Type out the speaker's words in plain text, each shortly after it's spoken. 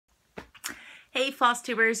Hey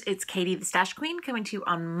Flosstubers, it's Katie the Stash Queen coming to you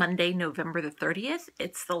on Monday, November the 30th.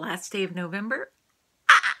 It's the last day of November.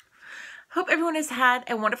 Hope everyone has had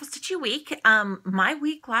a wonderful stitchy week. My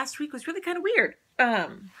week last week was really kind of weird.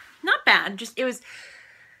 Not bad, just it was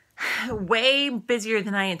way busier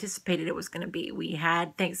than I anticipated it was going to be. We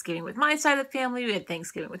had Thanksgiving with my side of the family, we had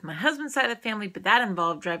Thanksgiving with my husband's side of the family, but that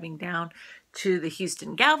involved driving down to the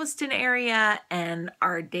Houston-Galveston area, and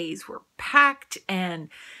our days were packed, and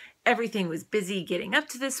everything was busy getting up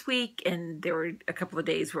to this week, and there were a couple of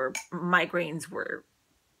days where migraines were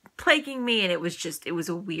plaguing me, and it was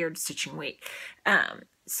a weird stitching week.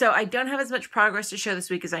 So I don't have as much progress to show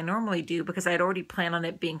this week as I normally do because I had already planned on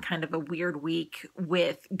it being kind of a weird week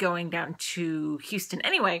with going down to Houston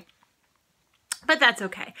anyway, but that's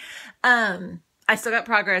okay. I still got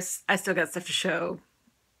progress. I still got stuff to show.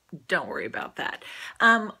 Don't worry about that.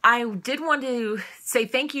 I did want to say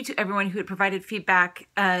thank you to everyone who had provided feedback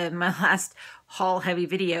in my last haul heavy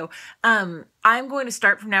video. I'm going to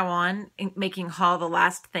start from now on making haul the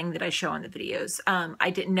last thing that I show on the videos. I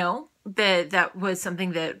didn't know that that was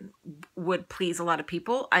something that would please a lot of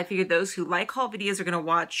people. I figured those who like haul videos are going to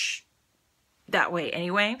watch that way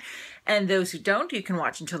anyway. And those who don't, you can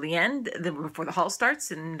watch until the end before the haul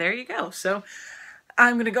starts, and there you go. So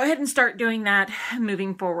I'm going to go ahead and start doing that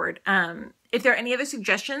moving forward. If there are any other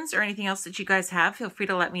suggestions or anything else that you guys have, feel free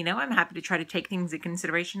to let me know. I'm happy to try to take things into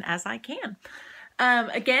consideration as I can.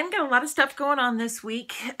 Again, got a lot of stuff going on this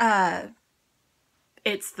week.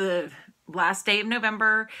 It's the last day of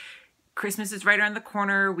November. Christmas is right around the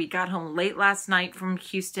corner. We got home late last night from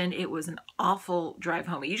Houston. It was an awful drive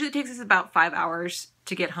home. It usually takes us about 5 hours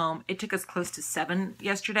to get home. It took us close to 7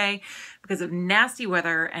 yesterday because of nasty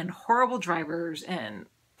weather and horrible drivers, and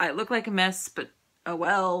I look like a mess, but oh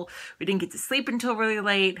well. We didn't get to sleep until really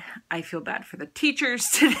late. I feel bad for the teachers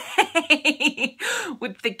today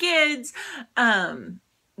with the kids.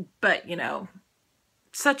 But you know,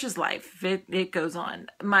 such is life. It goes on.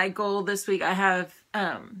 My goal this week,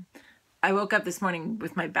 I woke up this morning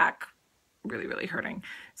with my back really hurting.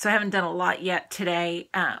 So I haven't done a lot yet today.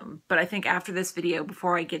 But I think after this video,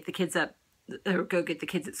 before I get the kids up or go get the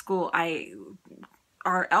kids at school,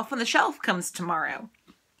 our elf on the shelf comes tomorrow.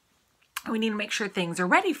 We need to make sure things are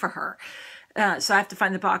ready for her. So I have to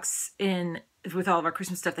find the box with all of our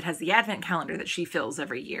Christmas stuff that has the advent calendar that she fills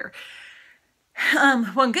every year.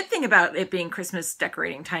 One good thing about it being Christmas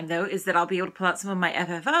decorating time, though, is that I'll be able to pull out some of my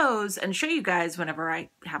FFOs and show you guys whenever I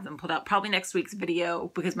have them pulled out. Probably next week's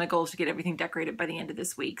video, because my goal is to get everything decorated by the end of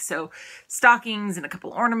this week. So stockings and a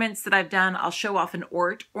couple ornaments that I've done. I'll show off an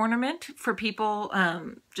ornament for people,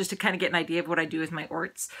 just to kind of get an idea of what I do with my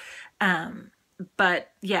orts. But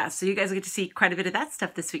yeah, so you guys will get to see quite a bit of that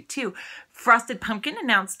stuff this week too. Frosted Pumpkin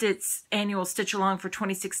announced its annual Stitch Along for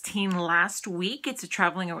 2016 last week.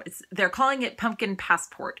 They're calling it Pumpkin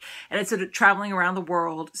Passport, and it's a traveling around the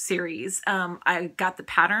world series. I got the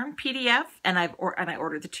pattern PDF, and I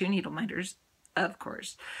ordered the 2 needle minders. Of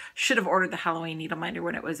course, should have ordered the Halloween needle minder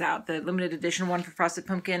when it was out. The limited edition one for Frosted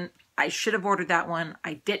Pumpkin. I should have ordered that one.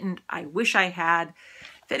 I didn't. I wish I had.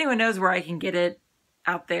 If anyone knows where I can get it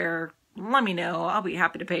out there, let me know. I'll be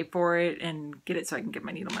happy to pay for it and get it so I can get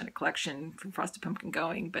my needle minder collection from Frosted Pumpkin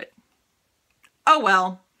going, but oh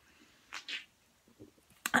well.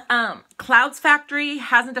 Clouds Factory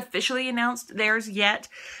hasn't officially announced theirs yet.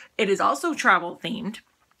 It is also travel themed.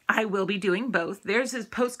 I will be doing both. Theirs is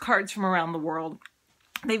postcards from around the world.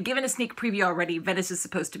 They've given a sneak preview already. Venice is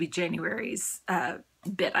supposed to be January's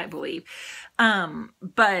bit, I believe.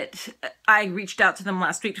 But I reached out to them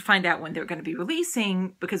last week to find out when they were going to be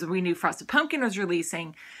releasing, because we knew Frosted Pumpkin was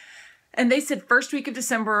releasing. And they said first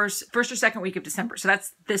or second week of December. So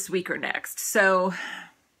that's this week or next. So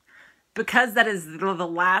because that is the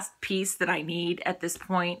last piece that I need at this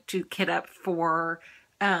point to kit up for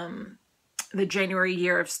the January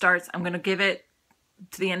year of starts, I'm going to give it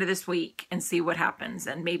to the end of this week and see what happens.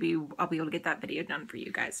 And maybe I'll be able to get that video done for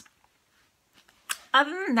you guys.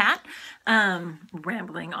 Other than that,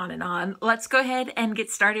 rambling on and on, let's go ahead and get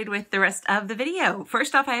started with the rest of the video.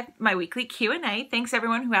 First off, I have my weekly Q&A. Thanks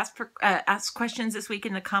everyone who asked questions this week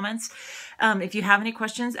in the comments. If you have any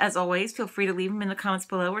questions, as always, feel free to leave them in the comments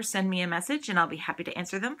below or send me a message and I'll be happy to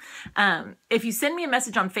answer them. If you send me a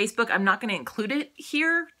message on Facebook, I'm not going to include it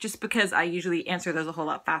here just because I usually answer those a whole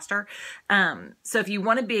lot faster. So if you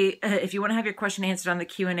want to have your question answered on the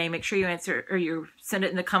Q&A, make sure you send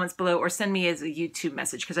it in the comments below or send me as a YouTube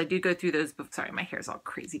message, because I do go through those. Sorry, my hair's all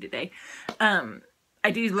crazy today.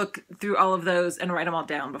 I do look through all of those and write them all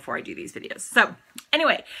down before I do these videos. So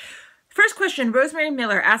anyway, first question, Rosemary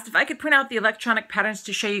Miller asked if I could print out the electronic patterns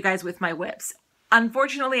to show you guys with my whips.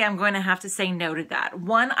 Unfortunately, I'm going to have to say no to that.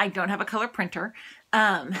 One, I don't have a color printer.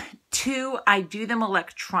 Two, I do them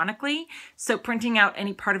electronically, so printing out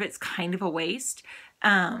any part of it's kind of a waste.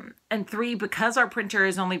 And three, because our printer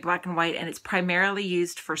is only black and white and it's primarily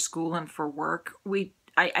used for school and for work,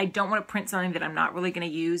 I don't want to print something that I'm not really going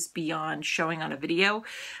to use beyond showing on a video,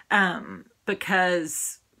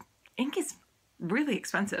 because ink is really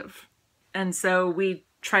expensive. And so we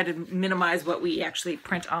try to minimize what we actually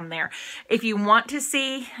print on there. If you want to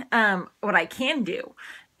see, what I can do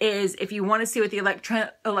is, if you want to see what the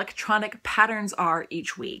electronic patterns are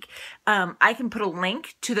each week, I can put a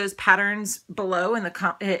link to those patterns below in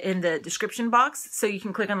the description box, so you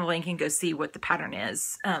can click on the link and go see what the pattern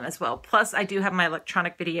is as well. Plus, I do have my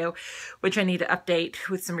electronic video, which I need to update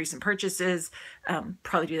with some recent purchases.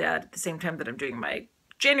 Probably do that at the same time that I'm doing my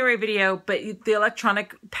January video, but the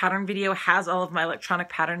electronic pattern video has all of my electronic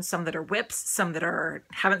patterns, some that are whips, some that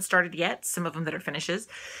haven't started yet, some of them that are finishes.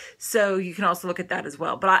 So you can also look at that as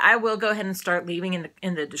well. But I will go ahead and start leaving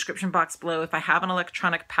in the description box below if I have an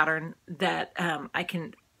electronic pattern that I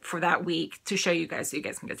can, for that week, to show you guys, so you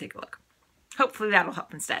guys can go take a look. Hopefully that'll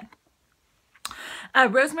help instead.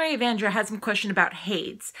 Rosemary Evandra had some question about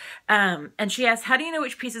HAEDs. And she asked, how do you know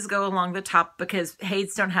which pieces go along the top? Because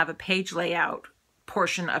HAEDs don't have a page layout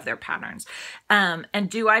portion of their patterns. And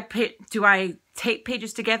do I tape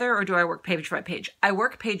pages together, or do I work page by page? I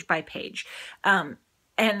work page by page. And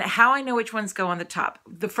how I know which ones go on the top,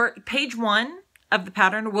 the first page 1 of the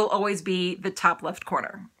pattern will always be the top left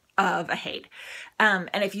corner of a HAED. And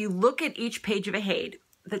if you look at each page of a HAED,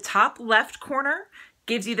 the top left corner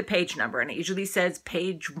gives you the page number, and it usually says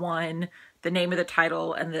page 1, the name of the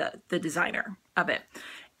title, and the designer of it.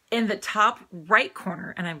 In the top right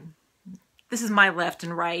corner, and this is my left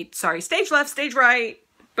and right, sorry, stage left, stage right.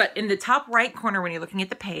 But in the top right corner, when you're looking at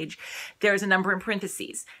the page, there's a number in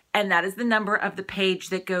parentheses, and that is the number of the page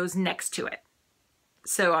that goes next to it.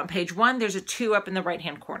 So on page 1, there's a 2 up in the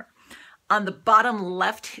right-hand corner. On the bottom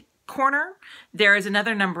left corner, there is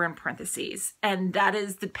another number in parentheses, and that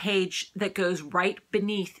is the page that goes right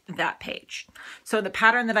beneath that page. So the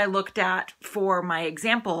pattern that I looked at for my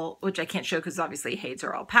example, which I can't show because obviously HAEDs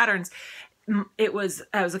are all patterns, I was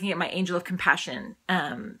looking at my Angel of Compassion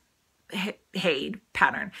HAED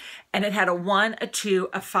pattern, and it had a 1, a 2,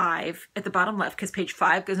 a 5 at the bottom left, because page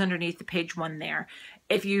 5 goes underneath the page 1 there.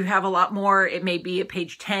 If you have a lot more, it may be a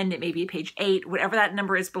page 10, it may be a page 8, whatever that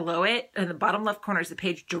number is below it. And the bottom left corner is the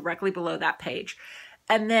page directly below that page.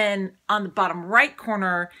 And then on the bottom right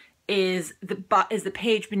corner is the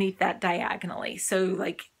page beneath that diagonally. So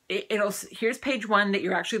like here's page 1 that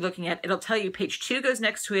you're actually looking at. It'll tell you page 2 goes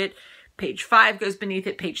next to it. Page 5 goes beneath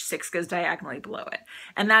it, page 6 goes diagonally below it.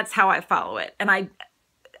 And that's how I follow it. And I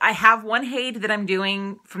have one HAED that I'm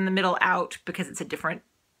doing from the middle out because it's a different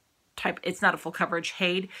type. It's not a full coverage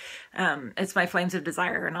HAED. It's my Flames of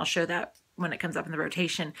Desire, and I'll show that when it comes up in the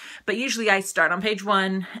rotation. But usually I start on page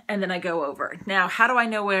 1 and then I go over. Now, how do I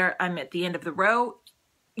know where I'm at the end of the row?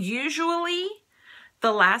 Usually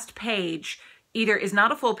the last page either is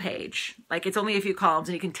not a full page, like it's only a few columns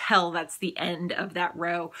and you can tell that's the end of that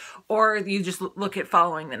row, or you just look at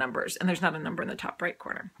following the numbers and there's not a number in the top right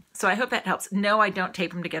corner. So I hope that helps. No, I don't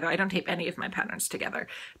tape them together. I don't tape any of my patterns together,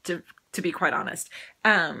 to be quite honest.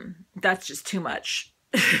 That's just too much.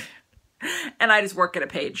 And I just work at a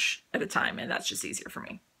page at a time, and that's just easier for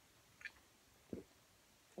me.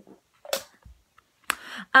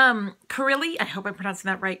 Carilli, I hope I'm pronouncing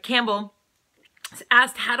that right, Campbell,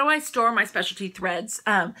 asked, how do I store my specialty threads?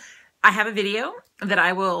 I have a video that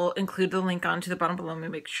I will include the link on to the bottom below. Let me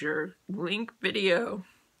make sure, link video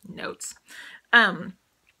notes,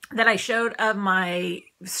 that I showed of my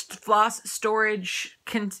floss storage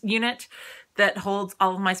unit that holds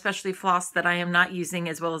all of my specialty floss that I am not using,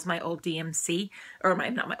 as well as my old DMC, or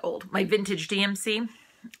my vintage DMC.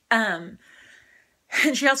 And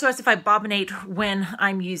she also asked if I bobbinate when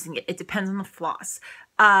I'm using it. It depends on the floss.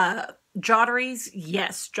 Jotteries,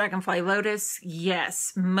 yes. Dragonfly Lotus,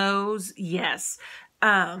 yes. Moe's, yes.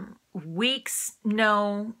 Weeks,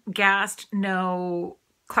 no. Gast, no.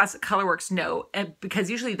 Classic Colorworks, no. Because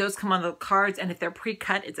usually those come on the cards, and if they're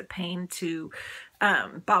pre-cut, it's a pain to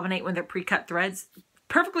bobbinate when they're pre-cut threads.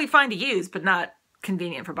 Perfectly fine to use, but not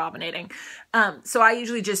convenient for bobbinating. So I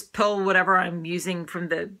usually just pull whatever I'm using from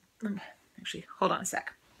the... Actually, hold on a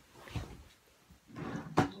sec.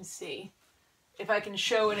 Let's see if I can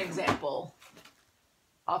show an example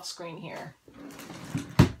off screen here.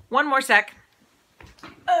 One more sec.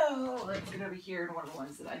 Oh, let's get over here to one of the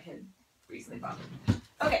ones that I had recently bought.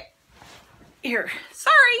 Okay, here.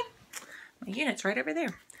 Sorry, my unit's right over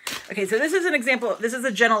there. Okay, so this is an example. This is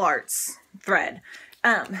a Gentle Arts thread.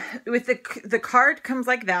 With the card comes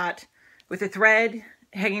like that, with a thread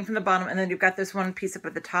hanging from the bottom, and then you've got this one piece up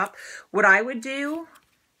at the top. What I would do,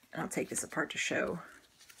 and I'll take this apart to show,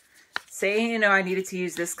 say, you know, I needed to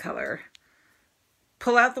use this color,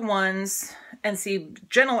 pull out the ones and see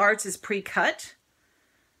Gentle Arts is pre-cut.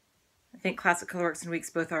 I think Classic Colorworks and Weeks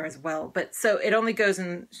both are as well, but so it only goes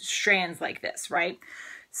in strands like this, right?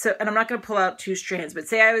 So, and I'm not going to pull out 2 strands, but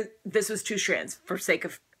say this was 2 strands for sake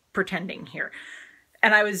of pretending here.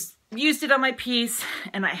 And I used it on my piece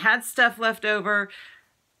and I had stuff left over.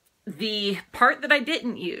 The part that I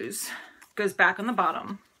didn't use goes back on the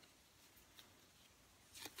bottom.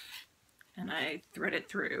 And I thread it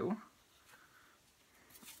through.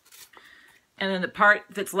 And then the part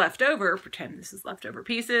that's left over, pretend this is leftover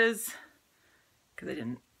pieces, because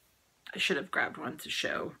I should have grabbed one to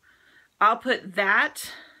show. I'll put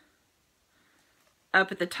that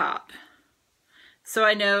up at the top. So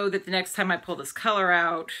I know that the next time I pull this color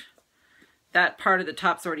out, that part of the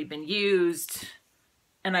top's already been used,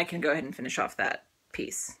 and I can go ahead and finish off that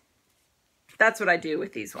piece. That's what I do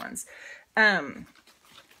with these ones. The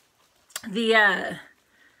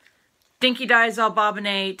Dinky Dyes I'll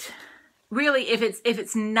bobbinate. Really, if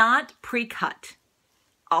it's not pre-cut,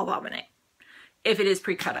 I'll bobbinate. If it is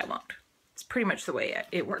pre-cut, I won't. It's pretty much the way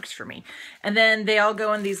it works for me. And then they all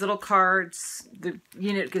go in these little cards. The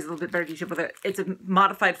unit gives a little bit better detail, but it's a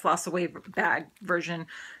modified floss away bag version.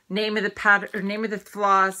 Name of the pattern, or name of the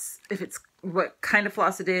floss, if it's what kind of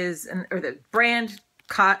floss it is, and or the brand,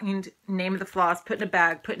 kind, name of the floss, put in a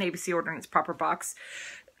bag, put in ABC order in its proper box.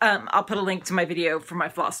 I'll put a link to my video for my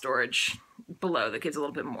floss storage below that gives a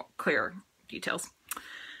little bit more clear details.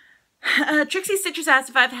 Trixie Stitches asked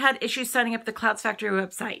if I've had issues signing up the Clouds Factory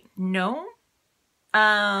website. No.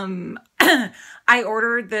 I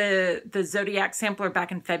ordered the Zodiac sampler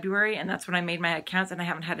back in February, and that's when I made my accounts, and I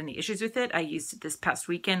haven't had any issues with it. I used it this past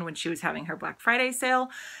weekend when she was having her Black Friday sale.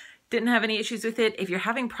 Didn't have any issues with it. If you're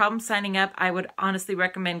having problems signing up, I would honestly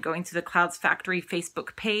recommend going to the Clouds Factory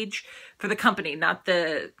Facebook page for the company, not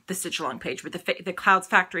the Stitch Along page, but the Clouds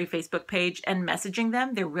Factory Facebook page, and messaging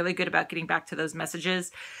them. They're really good about getting back to those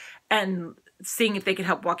messages and seeing if they can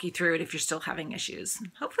help walk you through it if you're still having issues.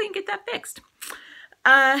 Hopefully you can get that fixed.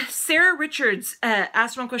 Sarah Richards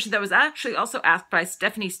asked one question that was actually also asked by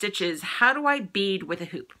Stephanie Stitches. How do I bead with a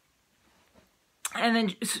hoop? And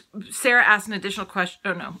then Sarah asked an additional question.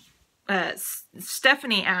 Oh, no.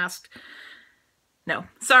 Stephanie asked, no,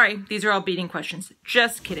 sorry, these are all beading questions.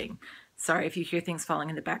 Just kidding. Sorry if you hear things falling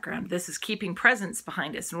in the background. This is keeping presents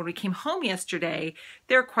behind us. And when we came home yesterday,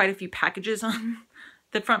 there are quite a few packages on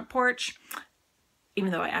the front porch,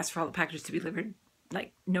 even though I asked for all the packages to be delivered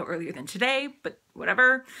like no earlier than today, but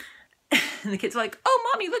whatever. And the kids are like,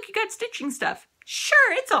 oh, Mommy, look, you got stitching stuff.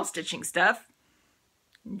 Sure, it's all stitching stuff.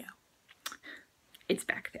 No, it's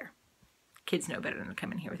back there. Kids know better than to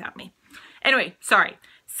come in here without me. Anyway, sorry.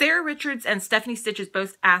 Sarah Richards and Stephanie Stitches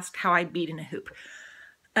both asked how I bead in a hoop.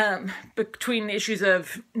 Between issues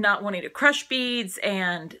of not wanting to crush beads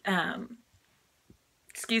and,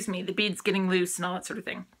 excuse me, the beads getting loose and all that sort of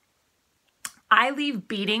thing. I leave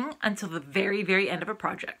beading until the very, very end of a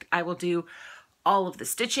project. I will do all of the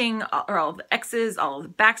stitching, or all of the X's, all of the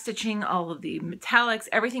back stitching, all of the metallics,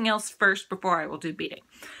 everything else first before I will do beading.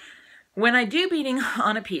 When I do beading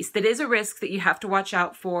on a piece, that is a risk that you have to watch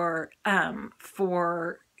out for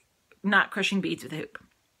not crushing beads with a hoop.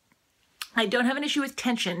 I don't have an issue with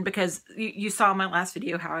tension because you saw in my last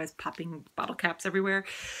video how I was popping bottle caps everywhere.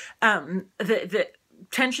 The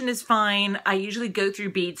tension is fine. I usually go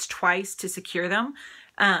through beads twice to secure them.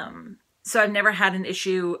 So I've never had an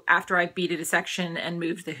issue after I've beaded a section and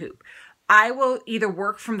moved the hoop. I will either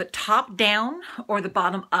work from the top down or the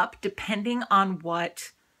bottom up, depending on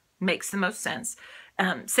what makes the most sense.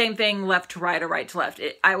 Same thing, left to right or right to left.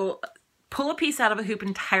 I will pull a piece out of a hoop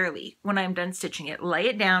entirely when I'm done stitching it, lay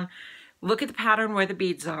it down, look at the pattern where the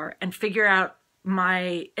beads are, and figure out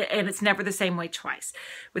and it's never the same way twice.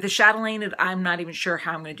 With the chatelaine, I'm not even sure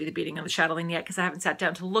how I'm going to do the beading on the chatelaine yet because I haven't sat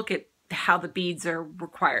down to look at how the beads are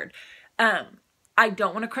required. I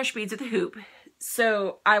don't want to crush beads with a hoop,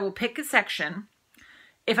 so I will pick a section.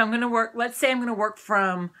 If I'm going to work, let's say I'm going to work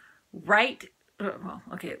from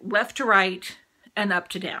left to right and up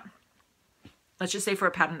to down. Let's just say for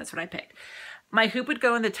a pattern, that's what I picked. My hoop would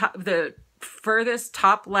go in the furthest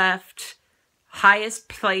top left, highest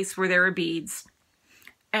place where there are beads,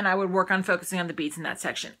 and I would work on focusing on the beads in that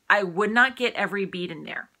section. I would not get every bead in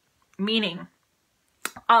there, meaning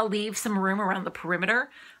I'll leave some room around the perimeter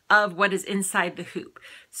of what is inside the hoop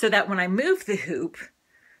so that when I move the hoop,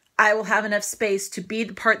 I will have enough space to bead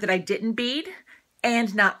the part that I didn't bead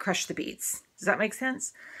and not crush the beads. Does that make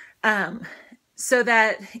sense? so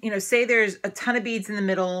that, say there's a ton of beads in the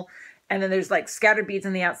middle and then there's like scattered beads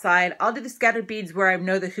on the outside. I'll do the scattered beads where I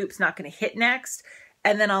know the hoop's not going to hit next.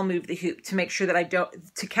 And then I'll move the hoop to make sure that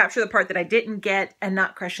to capture the part that I didn't get and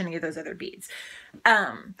not crush any of those other beads.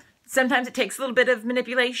 Sometimes it takes a little bit of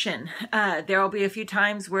manipulation. There will be a few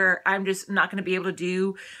times where I'm just not going to be able to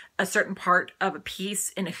do a certain part of a piece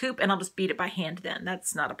in a hoop, and I'll just bead it by hand then.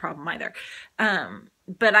 That's not a problem either.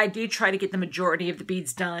 But I do try to get the majority of the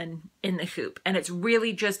beads done in the hoop. And it's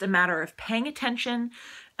really just a matter of paying attention.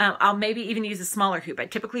 I'll maybe even use a smaller hoop. I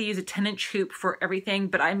typically use a 10-inch hoop for everything,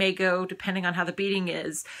 but I may go, depending on how the beading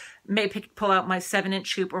is, pull out my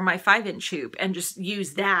 7-inch hoop or my 5-inch hoop and just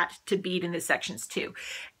use that to bead in the sections too.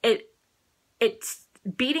 It's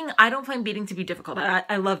beading. I don't find beading to be difficult.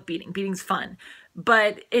 I love beading. Beading's fun,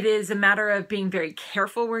 but it is a matter of being very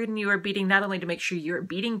careful when you are beading, not only to make sure you're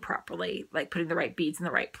beading properly, like putting the right beads in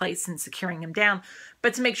the right place and securing them down,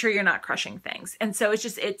 but to make sure you're not crushing things. And so it's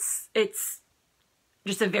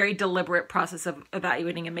just a very deliberate process of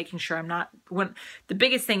evaluating and making sure the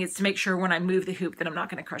biggest thing is to make sure when I move the hoop that I'm not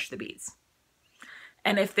going to crush the beads.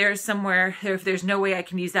 And if there's no way I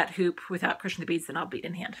can use that hoop without crushing the beads, then I'll bead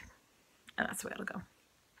in hand. And that's the way it'll go.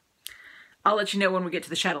 I'll let you know when we get to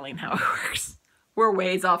the chatelaine how it works. We're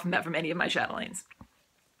ways off from that from any of my chatelaines.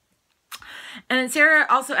 And then Sarah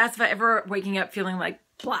also asked if I ever waking up feeling like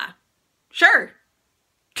blah. Sure.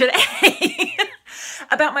 Today.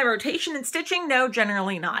 About my rotation and stitching? No,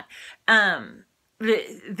 generally not.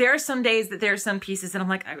 There are some days that there are some pieces that I'm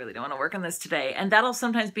like, I really don't want to work on this today. And that'll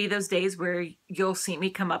sometimes be those days where you'll see me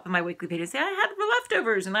come up in my weekly video and say, I had the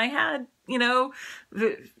leftovers and I had,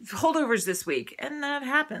 the holdovers this week. And that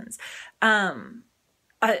happens.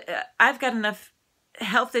 I've got enough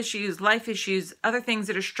health issues, life issues, other things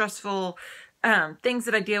that are stressful, things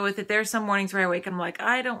that I deal with, that there are some mornings where I wake and I'm like,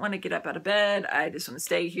 I don't want to get up out of bed. I just want to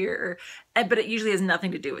stay here. But it usually has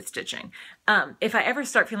nothing to do with stitching. If I ever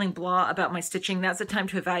start feeling blah about my stitching, that's the time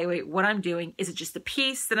to evaluate what I'm doing. Is it just the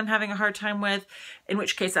piece that I'm having a hard time with? In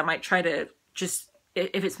which case I might try to just,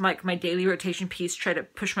 if it's like my daily rotation piece, try to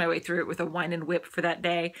push my way through it with a wind and whip for that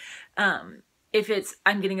day. If it's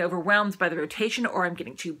I'm getting overwhelmed by the rotation or I'm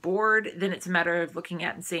getting too bored, then it's a matter of looking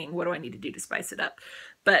at and seeing what do I need to do to spice it up.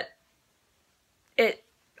 But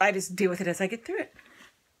I just deal with it as I get through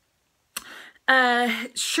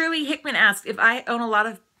it. Shirley Hickman asked if I own a lot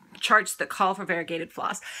of charts that call for variegated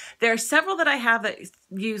floss. There are several that I have that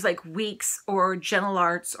use like Weeks or Gentle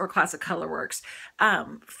Arts or Classic Colorworks.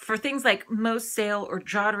 For things like Most Sail or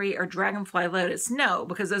Joddery or Dragonfly Lotus, no,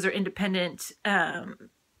 because those are independent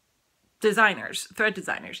designers, thread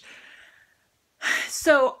designers.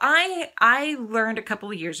 So I learned a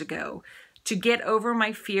couple of years ago to get over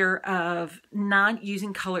my fear of not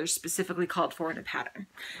using colors specifically called for in a pattern.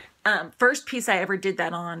 First piece I ever did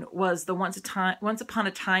that on was the Once Upon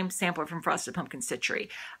a Time sampler from Frosted Pumpkin Stitchery.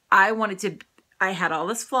 I had all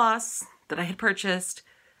this floss that I had purchased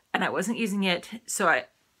and I wasn't using it. So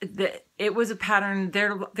it was a pattern,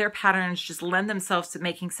 their patterns just lend themselves to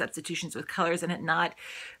making substitutions with colors and it not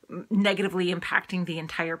negatively impacting the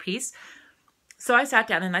entire piece. So I sat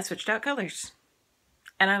down and I switched out colors.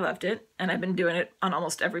 And I loved it. And I've been doing it on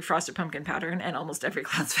almost every Frosted Pumpkin pattern and almost every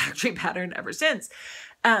Clouds Factory pattern ever since.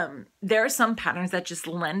 There are some patterns that just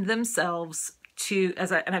lend themselves to,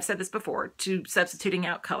 and I've said this before, to substituting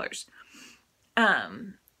out colors.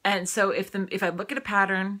 And so if I look at a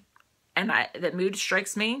pattern and that mood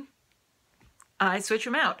strikes me, I switch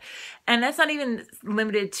them out. And that's not even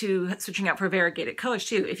limited to switching out for variegated colors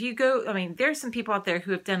too. If you go, there's some people out there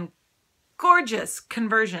who have done gorgeous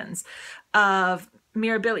conversions of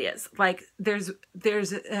mirabilias. Like there's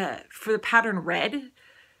for the pattern red,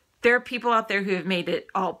 there are people out there who have made it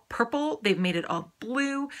all purple. They've made it all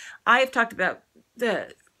blue. I have talked about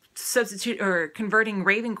the substitute or converting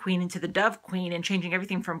Raven Queen into the Dove Queen and changing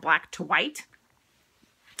everything from black to white.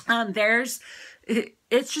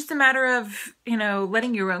 It's just a matter of,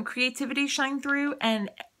 letting your own creativity shine through and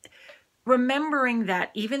remembering that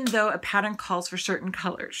even though a pattern calls for certain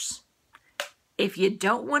colors, if you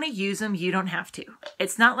don't want to use them, you don't have to.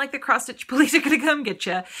 It's not like the cross-stitch police are going to come get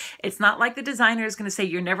you. It's not like the designer is going to say,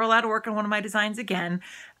 you're never allowed to work on one of my designs again.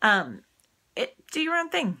 Do your own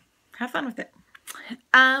thing. Have fun with it.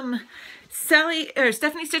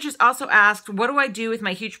 Stephanie Stitches also asked, what do I do with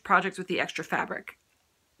my huge projects with the extra fabric?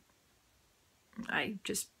 I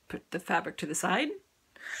just put the fabric to the side.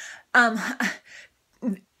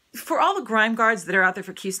 For all the grime guards that are out there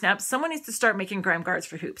for Q-snaps, someone needs to start making grime guards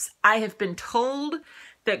for hoops. I have been told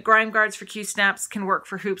that grime guards for Q-snaps can work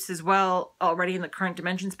for hoops as well already in the current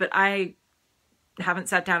dimensions, but haven't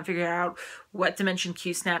sat down and figured out what dimension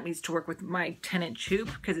Q-snap needs to work with my 10-inch hoop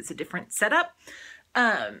because it's a different setup.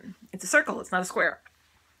 It's a circle, it's not a square.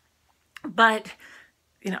 But,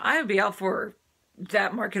 you know, I would be all for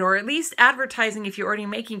that market, or at least advertising if you're already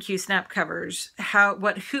making Q-snap covers,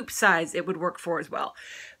 what hoop size it would work for as well.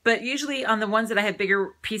 But usually on the ones that I have bigger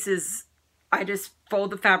pieces, I just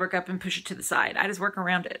fold the fabric up and push it to the side. I just work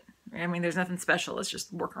around it. I mean, there's nothing special. It's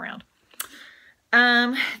just work around.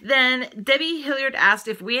 Then Debbie Hilliard asked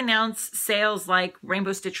if we announce sales like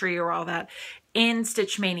Rainbow Stitchery or all that in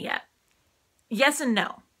Stitch Mania. Yes and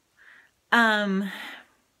no.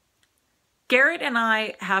 Garrett and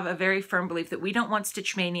I have a very firm belief that we don't want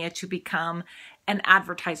Stitch Mania to become an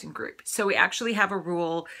advertising group. So we actually have a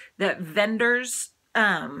rule that vendors,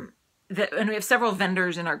 and we have several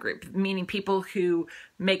vendors in our group, meaning people who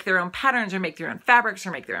make their own patterns or make their own fabrics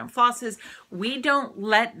or make their own flosses. We don't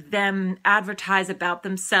let them advertise about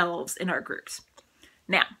themselves in our groups.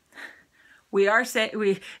 Now, we are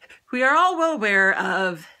all well aware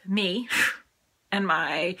of me and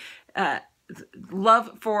my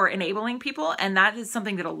love for enabling people, and that is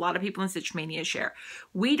something that a lot of people in Stitch Mania share.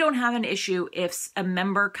 We don't have an issue if a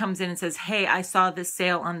member comes in and says, hey, I saw this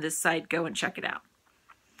sale on this site, go and check it out.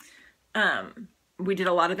 We did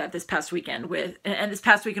a lot of that this past weekend and this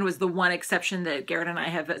past weekend was the one exception that Garrett and I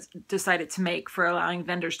have decided to make for allowing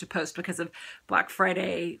vendors to post because of Black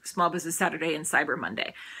Friday, Small Business Saturday, and Cyber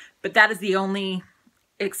Monday. But that is the only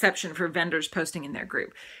exception for vendors posting in their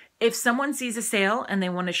group. If someone sees a sale and they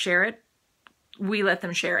want to share it, we let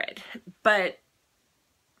them share it. But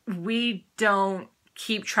we don't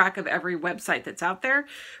keep track of every website that's out there.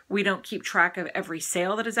 We don't keep track of every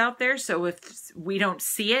sale that is out there. So if we don't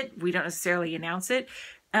see it, we don't necessarily announce it.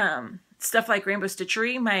 Stuff like Rainbow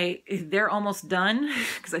Stitchery, they're almost done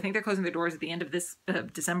because I think they're closing their doors at the end of this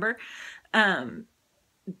December.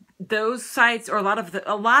 Those sites, or a lot of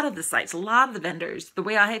the sites, a lot of the vendors, the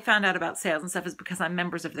way I found out about sales and stuff is because I'm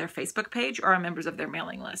members of their Facebook page or I'm members of their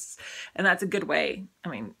mailing lists. And that's a good way. I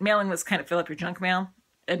mean, mailing lists kind of fill up your junk mail,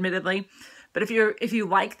 admittedly. But if you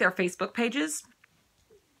like their Facebook pages,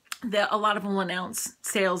 a lot of them will announce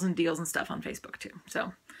sales and deals and stuff on Facebook too.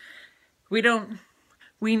 So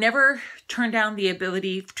we never turn down the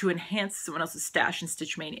ability to enhance someone else's stash in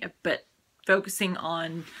Stitch Mania, but focusing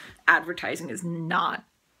on advertising is not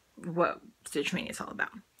what Stitch Mania is all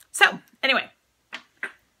about. So anyway,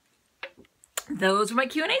 those were my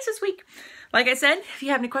Q&As this week. Like I said, if you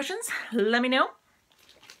have any questions, let me know.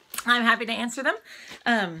 I'm happy to answer them.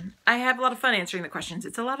 I have a lot of fun answering the questions.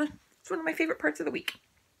 It's one of my favorite parts of the week.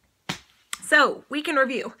 So, week in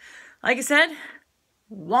review. Like I said,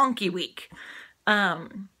 wonky week.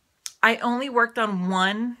 I only worked on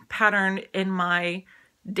one pattern in my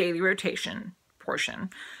daily rotation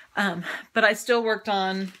portion. But I still worked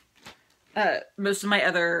on most of my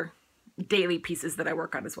other daily pieces that I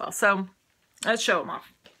work on as well. So, let's show them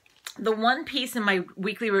off. The one piece in my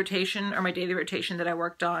weekly rotation or my daily rotation that I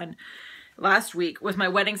worked on last week was my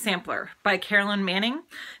Wedding Sampler by Carolyn Manning.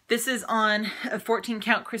 This is on a 14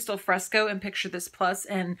 count crystal fresco in Picture This Plus,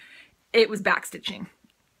 and it was backstitching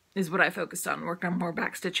is what I focused on. Worked on more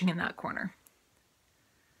backstitching in that corner.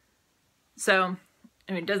 So,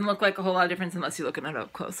 I mean, it doesn't look like a whole lot of difference unless you look at it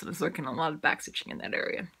up close. And I was working on a lot of backstitching in that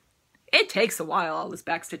area. It takes a while, all this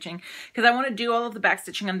backstitching, because I want to do all of the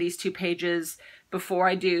backstitching on these 2 pages before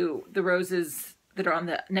I do the roses that are on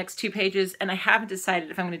the next 2 pages. And I haven't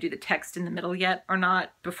decided if I'm going to do the text in the middle yet or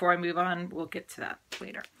not before I move on. We'll get to that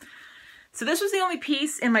later. So this was the only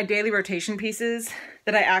piece in my daily rotation pieces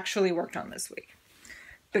that I actually worked on this week.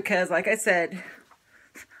 Because like I said,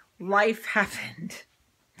 life happened.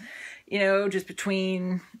 You know, just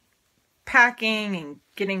between packing and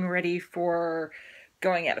getting ready for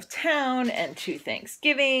going out of town and 2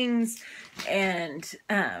 Thanksgivings and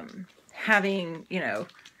having, you know,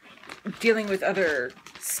 dealing with other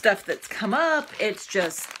stuff that's come up. It's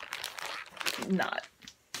just not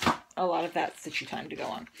a lot of that stitchy time to go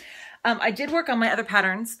on. I did work on my other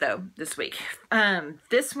patterns though this week.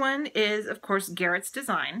 This one is of course Garrett's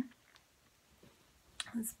design.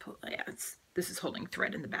 Let's pull, yeah, this is holding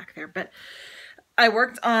thread in the back there, but I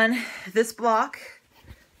worked on this block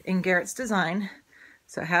in Garrett's design.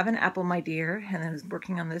 So I have an apple, my dear, and I was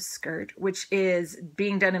working on this skirt, which is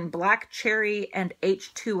being done in Black Cherry and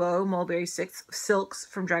H2O Mulberry silks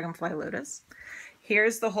from Dragonfly Lotus.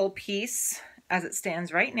 Here's the whole piece as it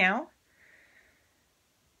stands right now.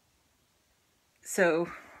 So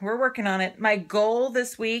we're working on it. My goal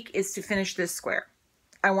this week is to finish this square.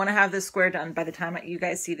 I want to have this square done by the time you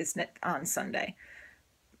guys see this knit on Sunday.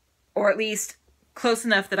 Or at least close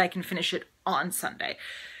enough that I can finish it on Sunday.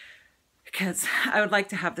 because I would like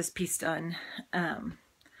to have this piece done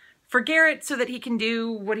for Garrett so that he can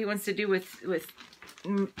do what he wants to do with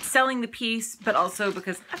selling the piece, but also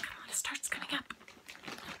because, oh, come on, it starts coming up.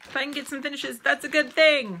 If I can get some finishes, that's a good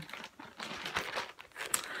thing.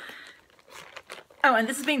 Oh, and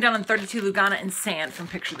this is being done on 32 Lugana and sand from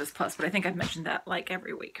Picture This Plus, but I think I've mentioned that like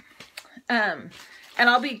every week. And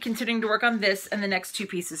I'll be continuing to work on this and the next 2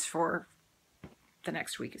 pieces for the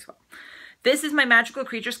next week as well. This is my Magical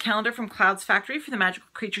Creatures calendar from Clouds Factory for the Magical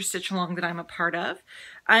Creatures Stitch Along that I'm a part of.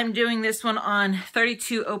 I'm doing this one on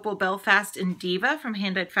 32 Opal Belfast and Diva from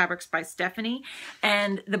Hand Dyed Fabrics by Stephanie.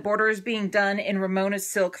 And the border is being done in Ramona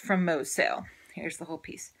Silk from Mo's Sale. Here's the whole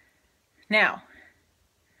piece. Now,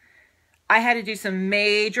 I had to do some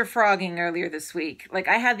major frogging earlier this week. Like,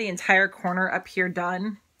 I had the entire corner up here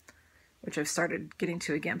done, which I've started getting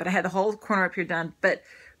to again, but I had the whole corner up here done, but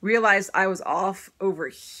realized I was off over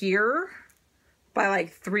here by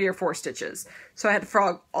like 3 or 4 stitches. So I had to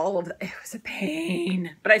frog all of it. It was a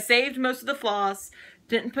pain, but I saved most of the floss,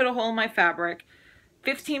 didn't put a hole in my fabric.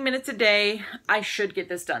 15 minutes a day. I should get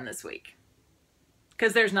this done this week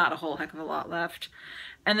because there's not a whole heck of a lot left.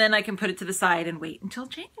 And then I can put it to the side and wait until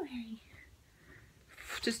January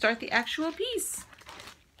to start the actual piece.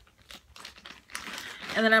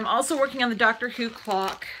 And then I'm also working on the Doctor Who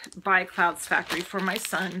clock by Clouds Factory for my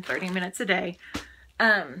son, 30 minutes a day.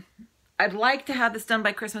 I'd like to have this done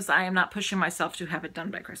by Christmas. I am not pushing myself to have it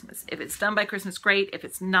done by Christmas. If it's done by Christmas, great. If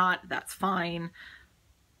it's not, that's fine.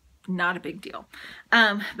 Not a big deal.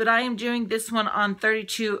 But I am doing this one on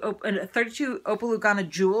 32 Opal Lugana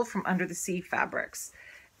Jewel from Under the Sea Fabrics.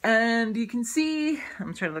 And you can see,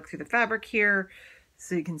 I'm trying to look through the fabric here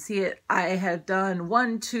so you can see it. I have done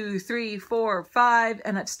 1, 2, 3, 4, 5,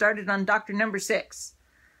 and I've started on Doctor number 6.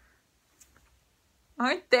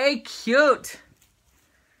 Aren't they cute?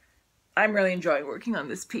 I'm really enjoying working on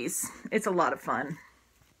this piece. It's a lot of fun.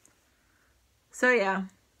 So yeah,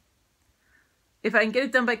 if I can get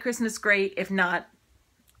it done by Christmas, great. If not,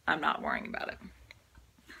 I'm not worrying about it.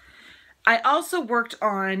 I also worked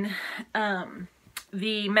on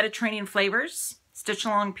the Mediterranean Flavors Stitch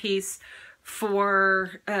Along piece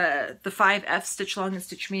for the 5F Stitch Along and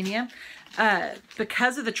Stitch Mania.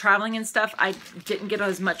 Because of the traveling and stuff, I didn't get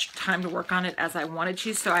as much time to work on it as I wanted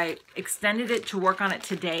to, so I extended it to work on it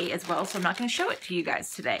today as well. So I'm not going to show it to you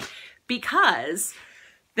guys today because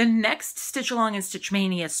the next Stitch Along and Stitch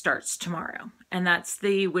Mania starts tomorrow, and that's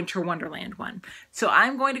the Winter Wonderland one. So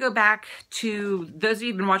I'm going to go back to, those of you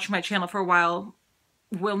who've been watching my channel for a while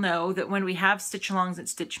will know that when we have Stitch Alongs and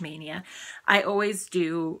Stitch Mania, I always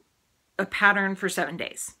do a pattern for 7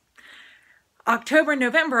 days. October and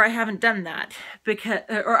November, I haven't done that because,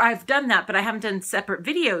 or I've done that, but I haven't done separate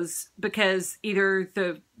videos because either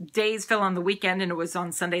the days fell on the weekend and it was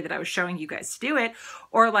on Sunday that I was showing you guys to do it,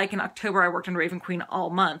 or like in October, I worked on Raven Queen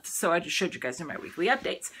all month. So I just showed you guys in my weekly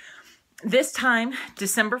updates. This time,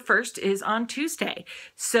 December 1st is on Tuesday.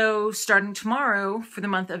 So starting tomorrow for the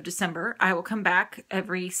month of December, I will come back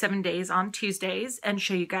every 7 days on Tuesdays and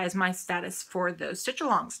show you guys my status for those stitch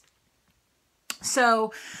alongs.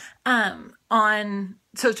 So,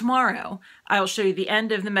 so tomorrow I'll show you the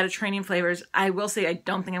end of the Mediterranean Flavors. I will say I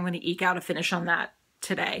don't think I'm going to eke out a finish on that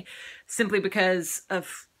today, simply because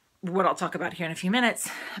of what I'll talk about here in a few minutes.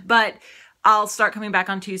 But I'll start coming back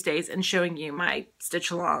on Tuesdays and showing you my stitch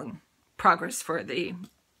along progress for the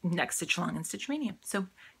next Stitch Along and Stitch Mania. So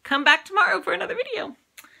come back tomorrow for another video.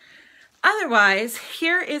 Otherwise,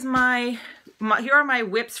 here are my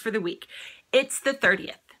whips for the week. It's the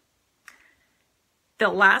 30th. The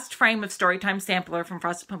last frame of Storytime Sampler from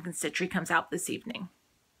Frosted Pumpkin Stitchery comes out this evening.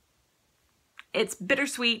 It's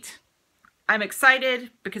bittersweet. I'm excited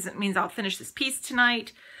because it means I'll finish this piece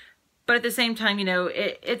tonight. But at the same time, you know,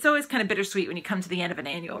 it's always kind of bittersweet when you come to the end of an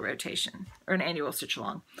annual rotation or an annual stitch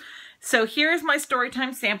along. So here's my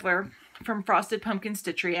Storytime Sampler from Frosted Pumpkin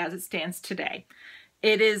Stitchery as it stands today.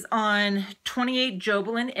 It is on 28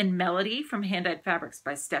 Jobelin and Melody from Hand Dyed Fabrics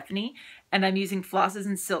by Stephanie. And I'm using flosses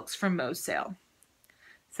and silks from Mo's Sale.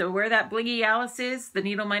 So where that blingy Alice is, the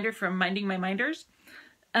needle minder from Minding My Minders,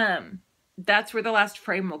 that's where the last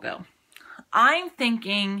frame will go. I'm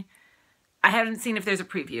thinking, I haven't seen if there's a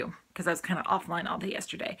preview because I was kind of offline all day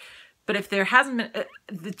yesterday. But if there hasn't been,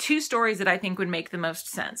 the 2 stories that I think would make the most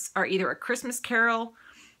sense are either A Christmas Carol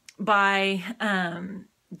by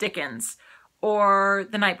Dickens or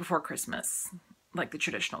The Night Before Christmas, like the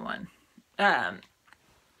traditional one.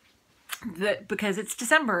 Because it's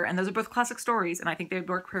December and those are both classic stories and I think they would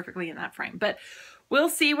work perfectly in that frame. But we'll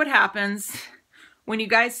see what happens. When you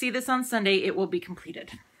guys see this on Sunday, it will be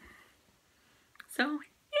completed. So,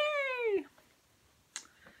 yay!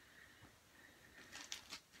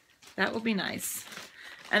 That will be nice.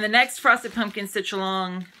 And the next Frosted Pumpkin Stitch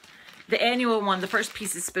Along, the annual one, the first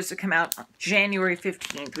piece is supposed to come out on January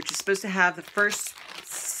 15th, which is supposed to have the first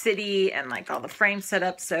city and like all the frames set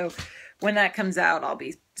up. So when that comes out, I'll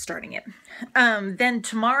be starting it. Then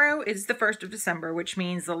tomorrow is the 1st of December, which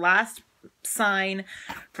means the last sign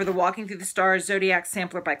for the Walking Through the Stars Zodiac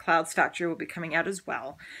Sampler by Clouds Factory will be coming out as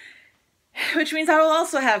well. Which means I will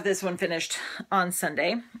also have this one finished on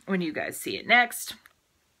Sunday when you guys see it next.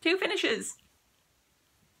 2 finishes.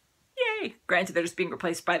 Yay! Granted, they're just being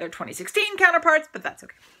replaced by their 2016 counterparts, but that's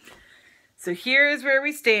okay. So here's where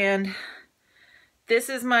we stand. This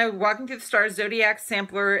is my Walking Through the Stars Zodiac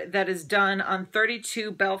Sampler that is done on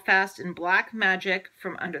 32 Belfast in Black Magic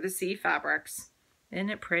from Under the Sea Fabrics. Isn't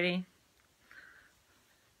it pretty?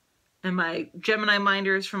 And my Gemini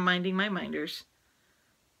minders from Minding My Minders.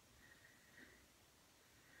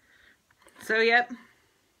 So, yep.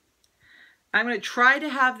 I'm going to try to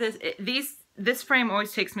have this frame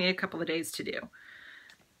always takes me a couple of days to do.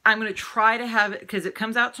 I'm going to try to have it, because it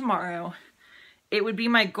comes out tomorrow. It would be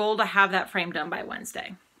my goal to have that frame done by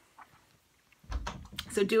Wednesday.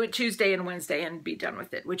 So do it Tuesday and Wednesday and be done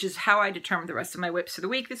with it, which is how I determine the rest of my whips for the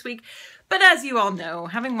week this week. But as you all know,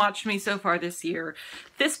 having watched me so far this year,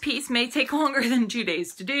 this piece may take longer than 2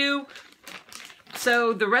 days to do.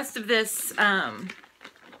 So the rest of this,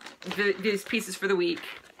 these pieces for the week,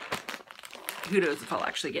 who knows if I'll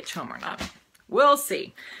actually get to them or not. We'll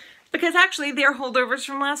see. Because actually they're holdovers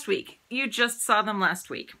from last week. You just saw them last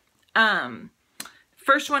week.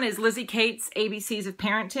 First one is Lizzie Kate's ABCs of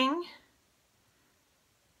Parenting.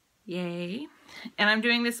 Yay. And I'm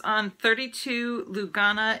doing this on 32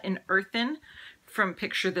 Lugana in Earthen from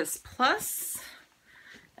Picture This Plus.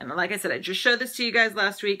 And like I said, I just showed this to you guys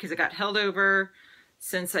last week because it got held over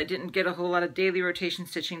since I didn't get a whole lot of daily rotation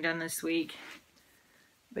stitching done this week.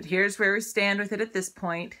 But here's where we stand with it at this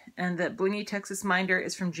point. And the Blingy Texas Minder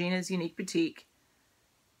is from Gina's Unique Boutique.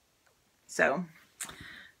 So,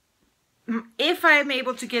 if I am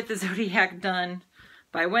able to get the Zodiac done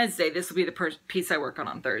by Wednesday, this will be the piece I work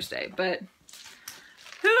on Thursday. But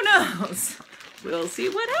who knows? We'll see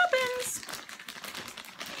what happens.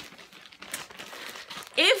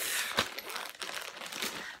 If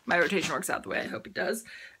my rotation works out the way I hope it does,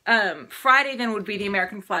 Friday then would be the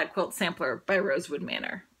American Flag Quilt Sampler by Rosewood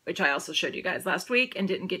Manor, which I also showed you guys last week and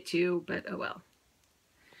didn't get to, but oh well.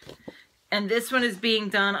 And this one is being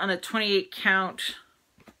done on a 28 count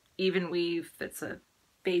even weave that's a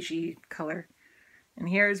beigey color. And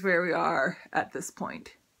here's where we are at this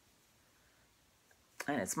point.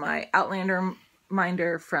 And it's my Outlander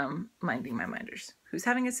minder from Minding My Minders, who's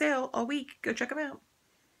having a sale all week. Go check them out.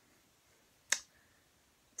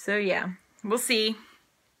 So yeah, we'll see.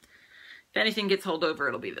 If anything gets held over,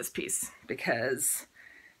 it'll be this piece. Because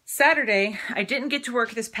Saturday, I didn't get to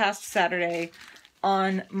work this past Saturday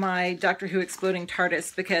on my Doctor Who Exploding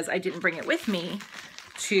TARDIS because I didn't bring it with me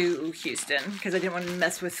to Houston because I didn't want to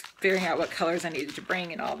mess with figuring out what colors I needed to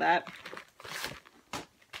bring and all that.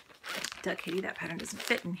 Duh, Katie, that pattern doesn't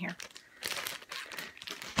fit in here.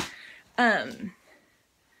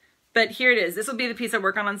 But here it is. This will be the piece I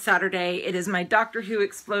work on Saturday. It is my Doctor Who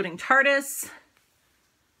Exploding TARDIS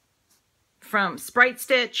from Sprite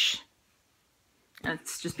Stitch. And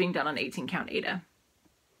it's just being done on 18 count Ada.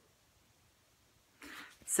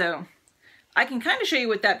 So I can kind of show you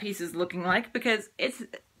what that piece is looking like because it's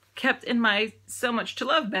kept in my So Much to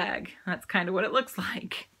Love bag. That's kind of what it looks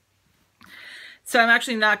like. So I'm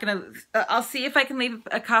actually not going to, I'll see if I can leave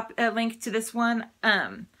a link to this one.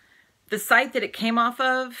 The site that it came off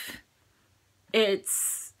of,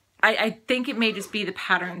 I think it may just be the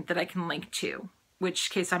pattern that I can link to, which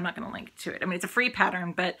case I'm not going to link to it. I mean, it's a free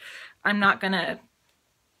pattern, but I'm not going to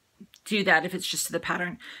do that if it's just to the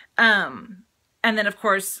pattern. And then, of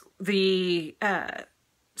course, the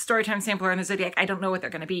Storytime Sampler and the Zodiac, I don't know what they're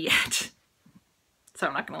going to be yet. So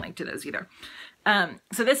I'm not going to link to those either.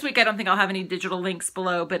 So this week, I don't think I'll have any digital links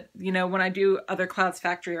below. But, you know, when I do other Clouds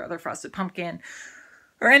Factory or other Frosted Pumpkin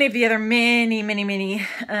or any of the other many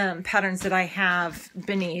patterns that I have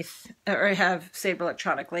beneath or I have saved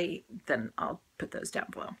electronically, then I'll put those down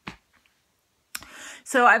below.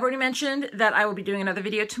 So I've already mentioned that I will be doing another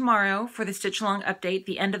video tomorrow for the Stitch Along update,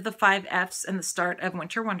 the end of the 5Fs and the start of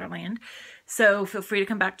Winter Wonderland. So feel free to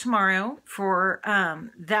come back tomorrow for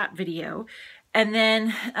that video. And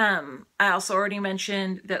then I also already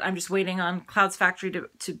mentioned that I'm just waiting on Clouds Factory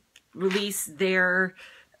to release their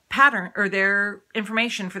pattern or their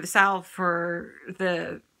information for the South for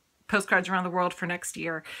the postcards around the world for next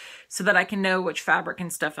year so that I can know which fabric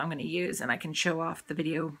and stuff I'm going to use and I can show off the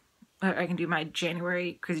video. I can do my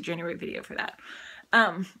Crazy January video for that.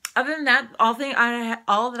 Other than that, all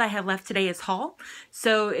that I have left today is haul.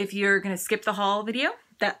 So if you're going to skip the haul video,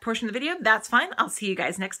 that portion of the video, that's fine. I'll see you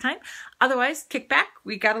guys next time. Otherwise, kick back.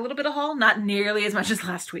 We got a little bit of haul, not nearly as much as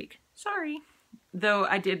last week. Sorry. Though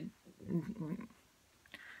I did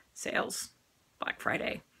sales, Black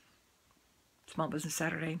Friday, Small Business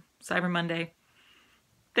Saturday, Cyber Monday.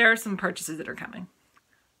 There are some purchases that are coming.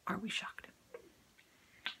 Are we shocked?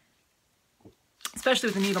 Especially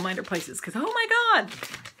with the needle minder places, because oh my god,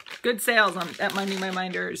 good sales at Minding My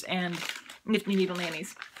Minders and Nifty Needle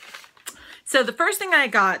Nannies. So the first thing I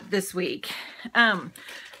got this week,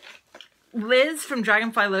 Liz from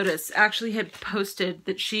Dragonfly Lotus actually had posted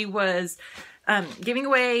that she was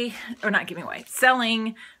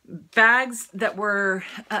selling bags that were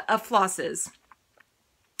of flosses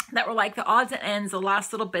that were like the odds and ends, the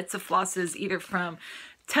last little bits of flosses, either from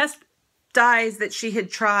test dyes that she had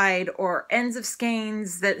tried, or ends of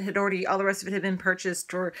skeins that had already, all the rest of it had been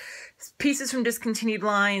purchased, or pieces from discontinued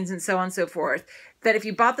lines, and so on and so forth. That if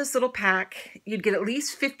you bought this little pack, you'd get at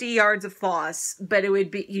least 50 yards of floss, but it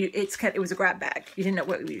would be, it was a grab bag. You didn't know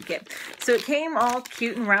what you would get. So it came all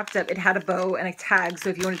cute and wrapped up. It had a bow and a tag, so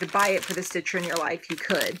if you wanted to buy it for the stitcher in your life, you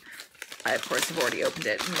could. I, of course, have already opened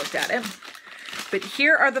it and looked at it. But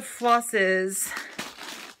here are the flosses.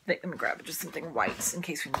 Let me grab just something white in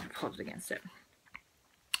case we need to hold it against it.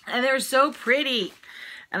 And they're so pretty.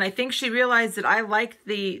 And I think she realized that I like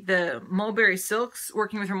the mulberry silks,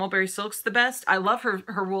 working with her mulberry silks the best. I love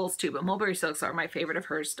her wools too, but mulberry silks are my favorite of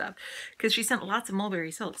her stuff because she sent lots of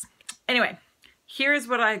mulberry silks. Anyway, here's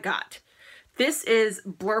what I got. This is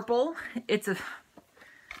Blurple. It's a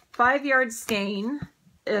 5-yard skein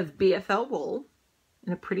of BFL wool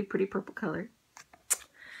in a pretty, pretty purple color.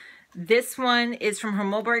 This one is from her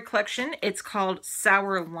mulberry collection. It's called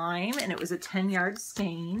Sour Lime, and it was a 10-yard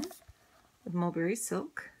skein of mulberry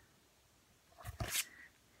silk.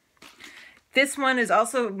 This one is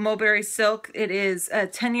also mulberry silk. It is a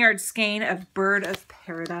 10-yard skein of Bird of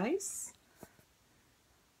Paradise.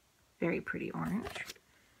 Very pretty orange.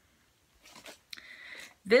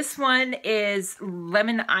 This one is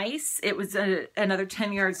Lemon Ice. It was another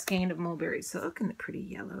 10-yard skein of mulberry silk in the pretty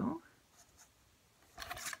yellow.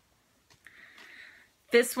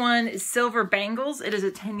 This one is Silver Bangles. It is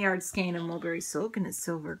a 10-yard skein of mulberry silk and it's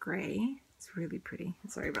silver gray. It's really pretty.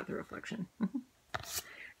 Sorry about the reflection.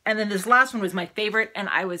 And then this last one was my favorite, and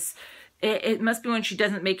it must be one she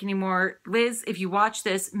doesn't make anymore. Liz, if you watch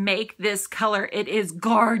this, make this color. It is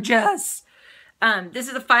gorgeous. This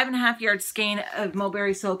is a 5.5-yard skein of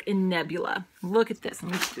mulberry silk in Nebula. Look at this.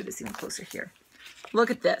 Let me do this even closer here.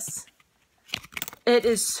 Look at this. It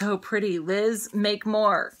is so pretty. Liz, make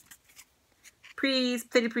more. Please,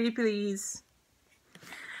 pretty, pretty, please.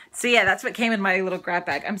 So yeah, that's what came in my little grab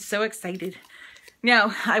bag. I'm so excited.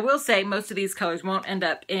 Now, I will say most of these colors won't end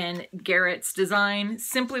up in Garrett's design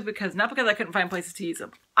simply because, not because I couldn't find places to use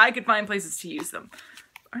them. I could find places to use them.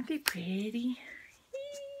 Aren't they pretty?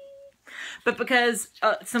 But because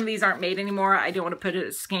some of these aren't made anymore, I don't want to put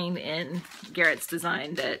a skein in Garrett's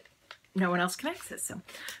design that no one else can access. So,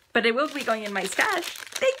 but it will be going in my stash.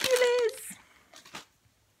 Thank you, Liz.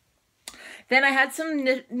 Then I had some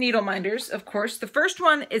needle minders, of course. The first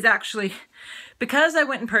one is actually, because I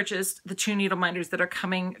went and purchased the 2 needle minders that are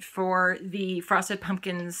coming for the Frosted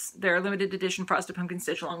Pumpkins, they're limited edition Frosted Pumpkin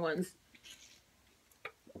Stitch Along ones.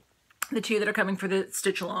 The 2 that are coming for the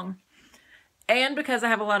Stitch Along. And because I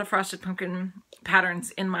have a lot of Frosted Pumpkin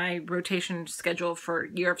patterns in my rotation schedule for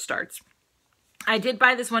Year of Starts. I did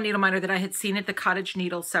buy this one needle minder that I had seen at the Cottage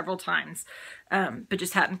Needle several times, but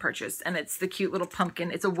just hadn't purchased. And it's the cute little pumpkin.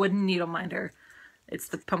 It's a wooden needle minder. It's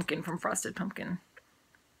the pumpkin from Frosted Pumpkin.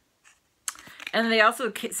 And they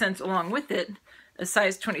also sent along with it a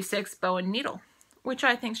size 26 bow and needle, which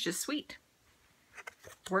I think is just sweet.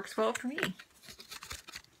 Works well for me.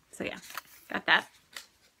 So yeah, got that.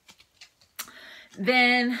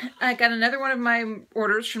 Then I got another one of my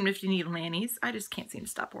orders from Nifty Needle Nannies. I just can't seem to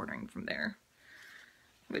stop ordering from there,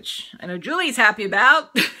 which I know Julie's happy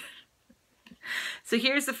about. So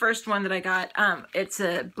here's the first one that I got. It's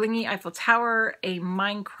a blingy Eiffel Tower, a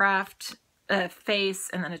Minecraft face,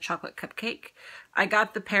 and then a chocolate cupcake. I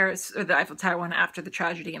got the Paris, or the Eiffel Tower one after the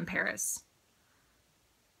tragedy in Paris.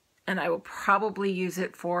 And I will probably use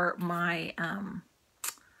it for my,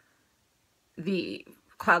 the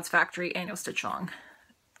Clouds Factory annual stitch along.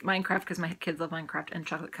 Minecraft because my kids love Minecraft, and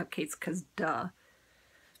chocolate cupcakes because duh.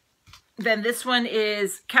 Then this one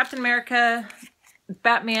is Captain America,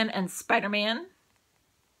 Batman, and Spider-Man.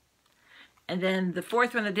 And then the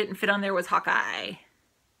fourth one that didn't fit on there was Hawkeye.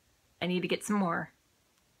 I need to get some more.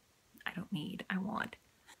 I don't need, I want.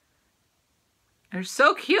 They're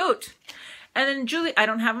so cute. And then Julie, I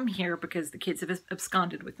don't have them here because the kids have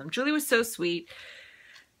absconded with them. Julie was so sweet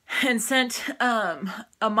and sent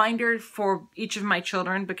a minder for each of my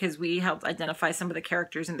children because we helped identify some of the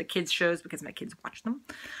characters in the kids shows because my kids watch them.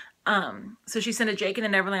 So she sent a Jake and the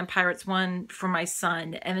Neverland Pirates one for my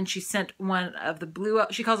son, and then she sent one of the blue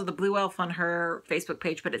elf, she calls it the blue elf on her Facebook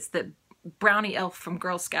page, but it's the brownie elf from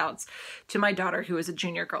Girl Scouts to my daughter, who is a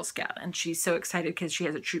junior Girl Scout, and she's so excited because she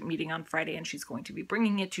has a troop meeting on Friday and she's going to be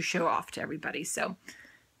bringing it to show off to everybody. So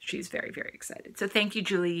she's very, very excited. So thank you,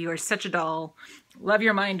 Julie. You are such a doll. Love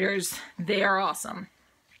your minders. They are awesome.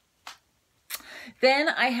 Then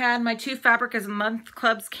I had my 2 Fabric as a Month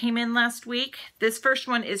clubs came in last week. This first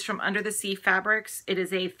one is from Under the Sea Fabrics. It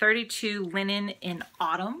is a 32 linen in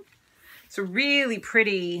autumn. It's a really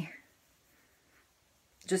pretty,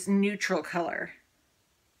 just neutral color.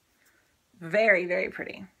 Very, very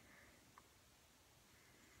pretty.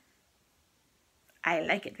 I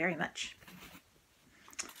like it very much.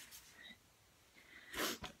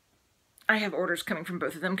 I have orders coming from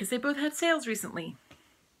both of them because they both had sales recently.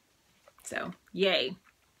 So, yay.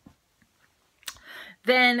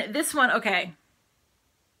 Then this one, okay.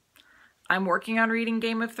 I'm working on reading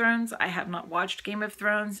Game of Thrones. I have not watched Game of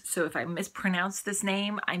Thrones, so if I mispronounce this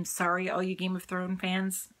name, I'm sorry, all you Game of Thrones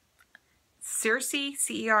fans. Cersei,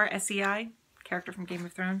 C-E-R-S-E-I, character from Game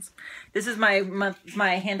of Thrones. This is my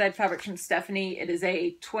hand-dyed fabric from Stephanie. It is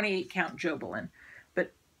a 28 count Jobelin.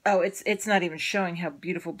 But, oh, it's not even showing how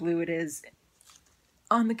beautiful blue it is.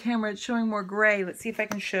 On the camera, it's showing more gray. Let's see if I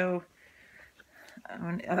can show...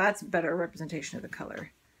 Oh, that's a better representation of the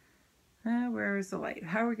color. Where is the light?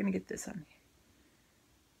 How are we going to get this on?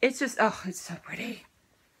 It's just, oh, it's so pretty.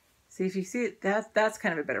 See, if you see it, that's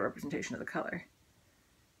kind of a better representation of the color.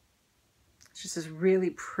 It's just this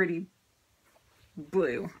really pretty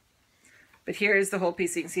blue. But here is the whole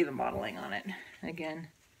piece, so you can see the modeling on it. Again,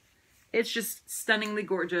 it's just stunningly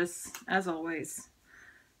gorgeous, as always.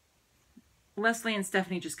 Leslie and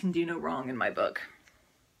Stephanie just can do no wrong in my book.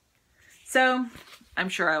 So I'm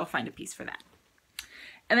sure I will find a piece for that.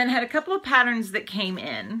 And then had a couple of patterns that came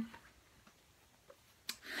in.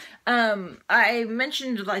 I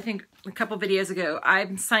mentioned, I think a couple videos ago,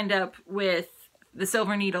 I've signed up with the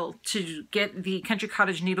Silver Needle to get the Country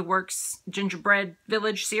Cottage Needleworks Gingerbread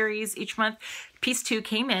Village series each month. Piece 2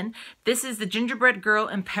 came in. This is the Gingerbread Girl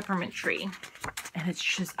and Peppermint Tree. And it's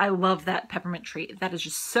just, I love that peppermint tree. That is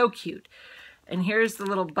just so cute. And here's the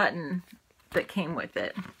little button that came with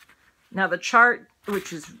it. Now the chart,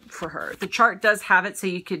 which is for her, the chart does have it so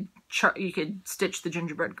you could stitch the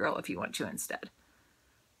gingerbread girl if you want to instead.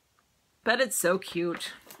 But it's so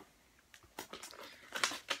cute.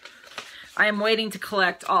 I am waiting to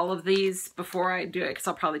collect all of these before I do it because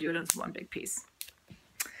I'll probably do it as one big piece.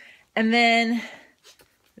 And then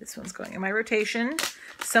this one's going in my rotation.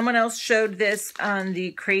 Someone else showed this on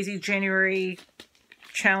the Crazy January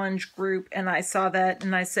Challenge group and I saw that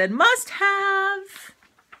and I said, must have.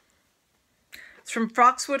 From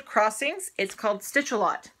Foxwood Crossings. It's called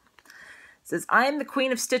Stitch-A-Lot. It says, I am the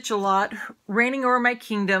queen of Stitch-A-Lot, reigning over my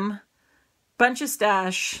kingdom, bunch of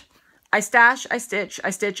stash. I stash, I stitch, I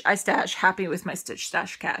stitch, I stash, happy with my stitch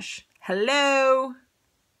stash cash. Hello?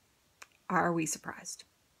 Are we surprised?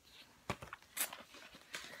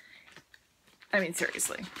 I mean,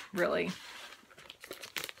 seriously, really.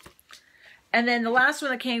 And then the last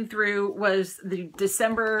one that came through was the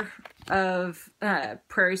December of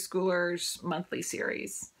Prairie Schoolers monthly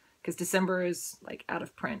series, because December is like out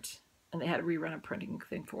of print and they had a rerun a printing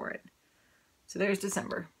thing for it. So there's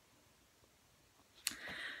December.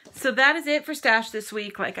 So that is it for stash this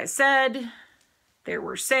week. Like I said, there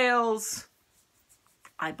were sales.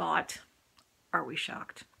 I bought. Are we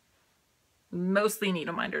shocked? Mostly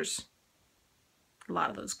needle minders. A lot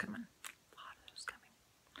of those coming.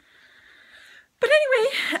 But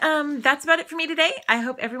anyway, that's about it for me today. I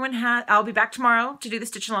hope everyone I'll be back tomorrow to do the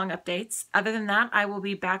Stitch Along updates. Other than that, I will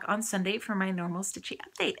be back on Sunday for my normal Stitchy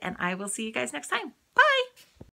update, and I will see you guys next time. Bye!